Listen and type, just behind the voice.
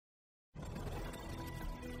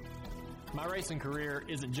My racing career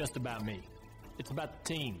isn't just about me. It's about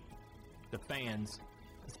the team, the fans,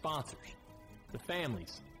 the sponsors, the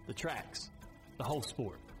families, the tracks, the whole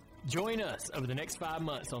sport. Join us over the next 5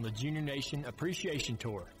 months on the Junior Nation Appreciation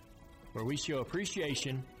Tour, where we show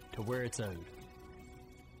appreciation to where it's owed.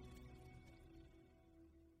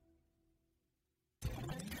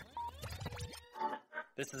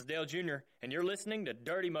 This is Dale Jr., and you're listening to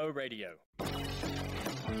Dirty Mo Radio.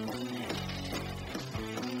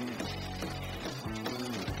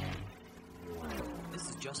 This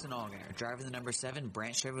is Justin Allgaier, driving the number 7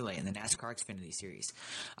 Branch Chevrolet in the NASCAR Xfinity Series.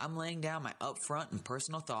 I'm laying down my upfront and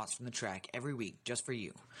personal thoughts from the track every week just for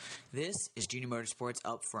you. This is Junior Motorsports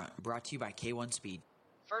Upfront, brought to you by K1 Speed.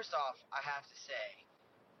 First off, I have to say,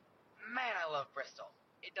 man, I love Bristol.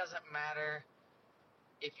 It doesn't matter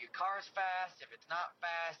if your car's fast, if it's not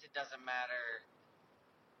fast, it doesn't matter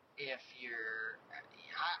if you're...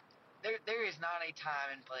 There is not a time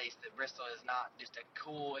and place that Bristol is not just a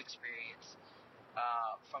cool experience.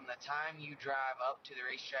 From the time you drive up to the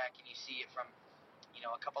racetrack and you see it from,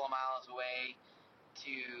 a couple of miles away,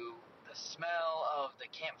 to the smell of the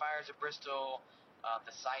campfires of Bristol,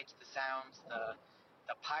 the sights, the sounds,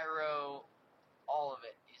 the pyro, all of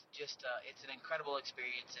it is just, it's an incredible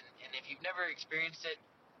experience. And if you've never experienced it,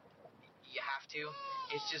 you have to.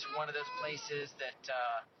 It's just one of those places that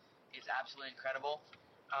is absolutely incredible.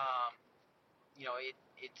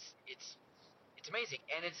 It's amazing,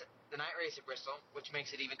 and it's the night race at Bristol, which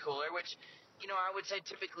makes it even cooler. Which, I would say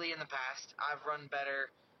typically in the past I've run better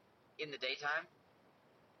in the daytime.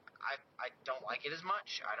 I don't like it as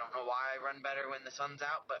much. I don't know why I run better when the sun's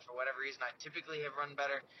out, but for whatever reason I typically have run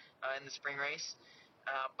better in the spring race.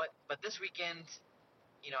 But this weekend,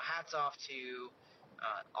 hats off to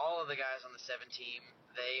all of the guys on the 7 team.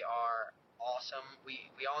 They are awesome. We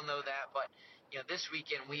all know that, but this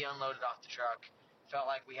weekend we unloaded off the truck. Felt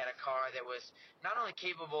like we had a car that was not only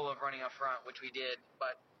capable of running up front, which we did,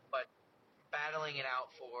 but battling it out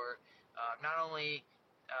for not only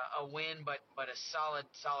a win, but a solid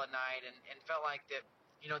night, and felt like that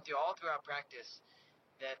throughout practice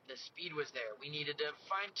that the speed was there. We needed to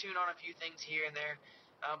fine tune on a few things here and there,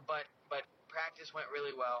 but practice went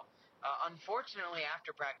really well. Unfortunately,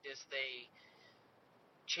 after practice, they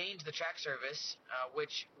changed the track service,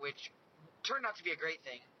 which turned out to be a great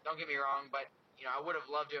thing. Don't get me wrong, but I would have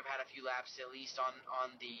loved to have had a few laps at least on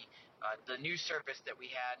the new surface that we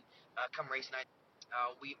had come race night.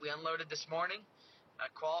 We unloaded this morning.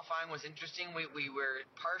 Qualifying was interesting. We were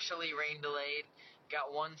partially rain delayed. Got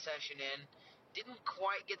one session in. Didn't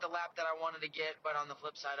quite get the lap that I wanted to get, but on the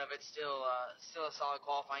flip side of it, still a solid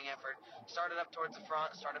qualifying effort. Started up towards the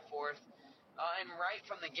front, started 4th, and right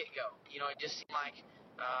from the get-go, it just seemed like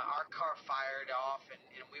our car fired off, and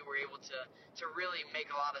we were able to really make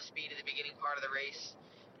a lot of speed at the beginning part of the race.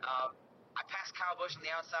 I passed Kyle Busch on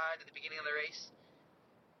the outside at the beginning of the race.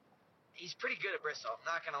 He's pretty good at Bristol, I'm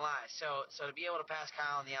not going to lie. So to be able to pass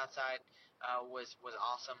Kyle on the outside was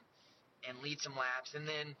awesome, and lead some laps. And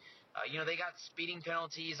then, they got speeding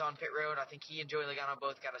penalties on pit road. I think he and Joey Logano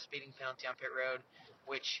both got a speeding penalty on pit road,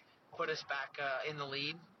 which put us back in the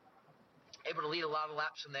lead. Able to lead a lot of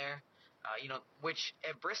laps from there. Which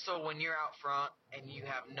at Bristol, when you're out front and you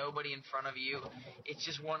have nobody in front of you, it's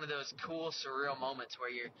just one of those cool, surreal moments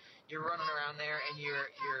where you're running around there and you're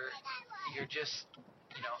just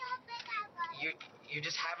you're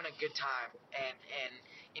just having a good time and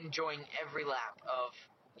enjoying every lap of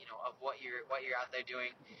what you're out there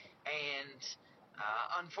doing. And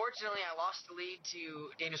unfortunately, I lost the lead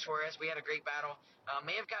to Daniel Suarez. We had a great battle.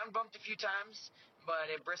 May have gotten bumped a few times,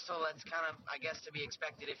 but at Bristol, that's kind of, I guess, to be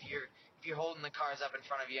expected if you're holding the cars up in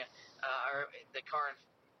front of you, or the car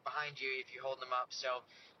behind you if you're holding them up. So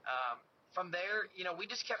from there, we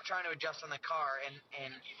just kept trying to adjust on the car, and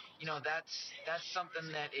that's something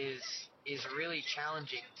that is really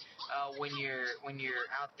challenging when you're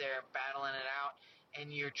out there battling it out,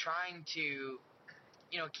 and you're trying to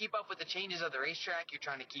keep up with the changes of the racetrack. You're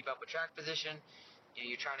trying to keep up with track position.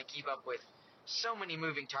 You're trying to keep up with so many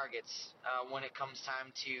moving targets when it comes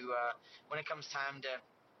time to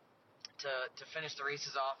finish the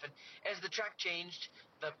races off. And as the track changed,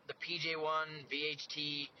 the PJ1,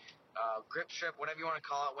 VHT, grip strip, whatever you want to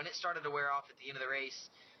call it, when it started to wear off at the end of the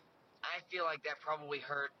race, I feel like that probably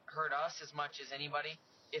hurt us as much as anybody,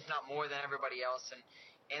 if not more than everybody else.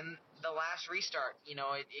 And the last restart,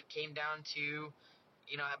 it came down to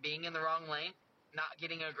being in the wrong lane, not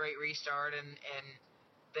getting a great restart, and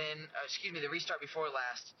then the restart before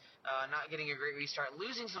last, not getting a great restart,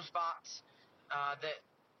 losing some spots that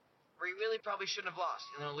we really probably shouldn't have lost.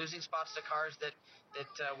 Losing spots to cars that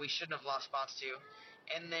we shouldn't have lost spots to,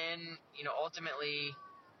 and then ultimately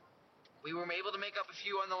we were able to make up a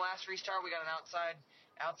few on the last restart. We got an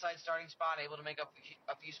outside starting spot, able to make up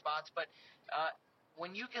a few spots. But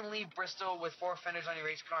when you can leave Bristol with 4 fenders on your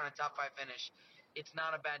race car and a top 5 finish, it's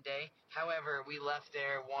not a bad day. However, we left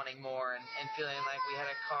there wanting more and feeling like we had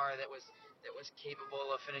a car that was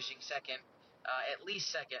capable of finishing second, at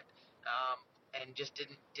least second, and just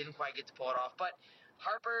didn't quite get to pull it off. But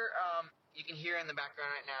Harper, you can hear in the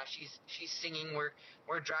background right now. She's singing.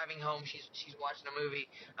 We're driving home. She's watching a movie.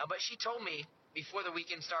 But she told me before the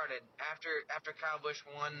weekend started, after Kyle Busch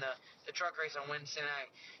won the truck race on Wednesday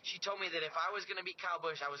night, she told me that if I was going to beat Kyle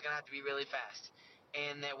Busch, I was going to have to be really fast,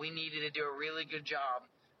 and that we needed to do a really good job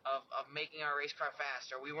of making our race car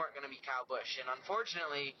fast, or we weren't going to beat Kyle Busch. And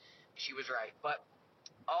unfortunately, she was right. But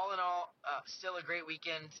all in all, still a great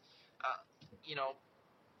weekend.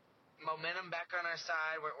 Momentum back on our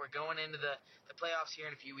side. We're going into the playoffs here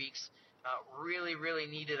in a few weeks. Really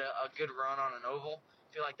needed a good run on an oval.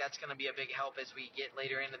 Feel like that's going to be a big help as we get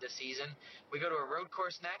later into the season. We go to a road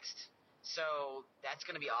course next, so that's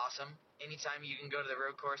going to be awesome. Anytime you can go to the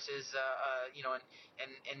road courses,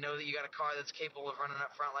 and know that you got a car that's capable of running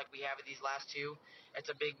up front like we have at these last 2, it's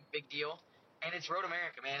a big deal. And it's Road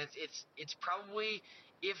America, man. It's probably,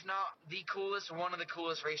 if not the coolest, one of the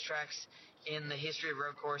coolest racetracks in the history of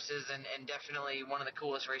road courses, and definitely one of the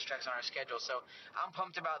coolest racetracks on our schedule. So I'm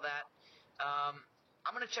pumped about that.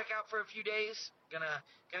 I'm gonna check out for a few days. Gonna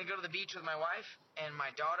go to the beach with my wife and my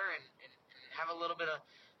daughter, and have a little bit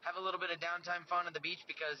of downtime fun at the beach,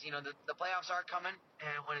 because the playoffs are coming,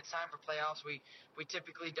 and when it's time for playoffs, we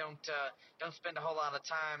typically don't spend a whole lot of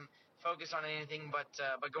time focused on anything but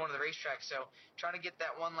going to the racetrack. So trying to get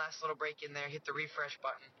that one last little break in there, hit the refresh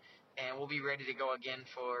button, and we'll be ready to go again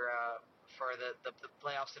for the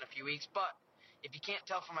playoffs in a few weeks. But if you can't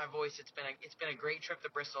tell from my voice, it's been a great trip to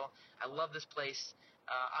Bristol. I love this place.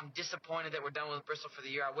 I'm disappointed that we're done with Bristol for the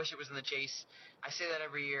year. I wish it was in the chase. I say that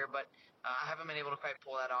every year, but I haven't been able to quite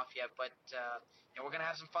pull that off yet. But we're going to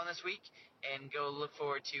have some fun this week and go look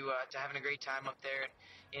forward to having a great time up there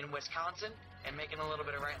in Wisconsin and making a little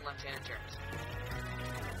bit of right and left-handed turns.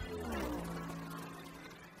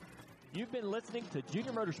 You've been listening to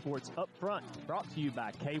Junior Motorsports Up Front, brought to you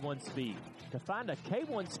by K1 Speed. To find a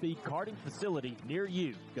K1 Speed karting facility near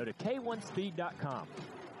you, go to k1speed.com.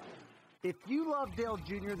 If you love Dale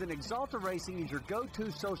Jr., then Axalta Racing is your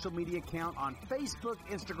go-to social media account on Facebook,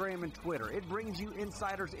 Instagram, and Twitter. It brings you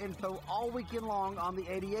insiders info all weekend long on the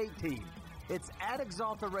 88 team. It's at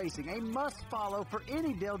Axalta Racing, a must-follow for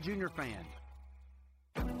any Dale Jr. fan.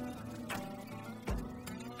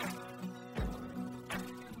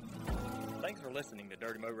 Thanks for listening to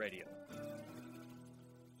Dirty Mo Radio.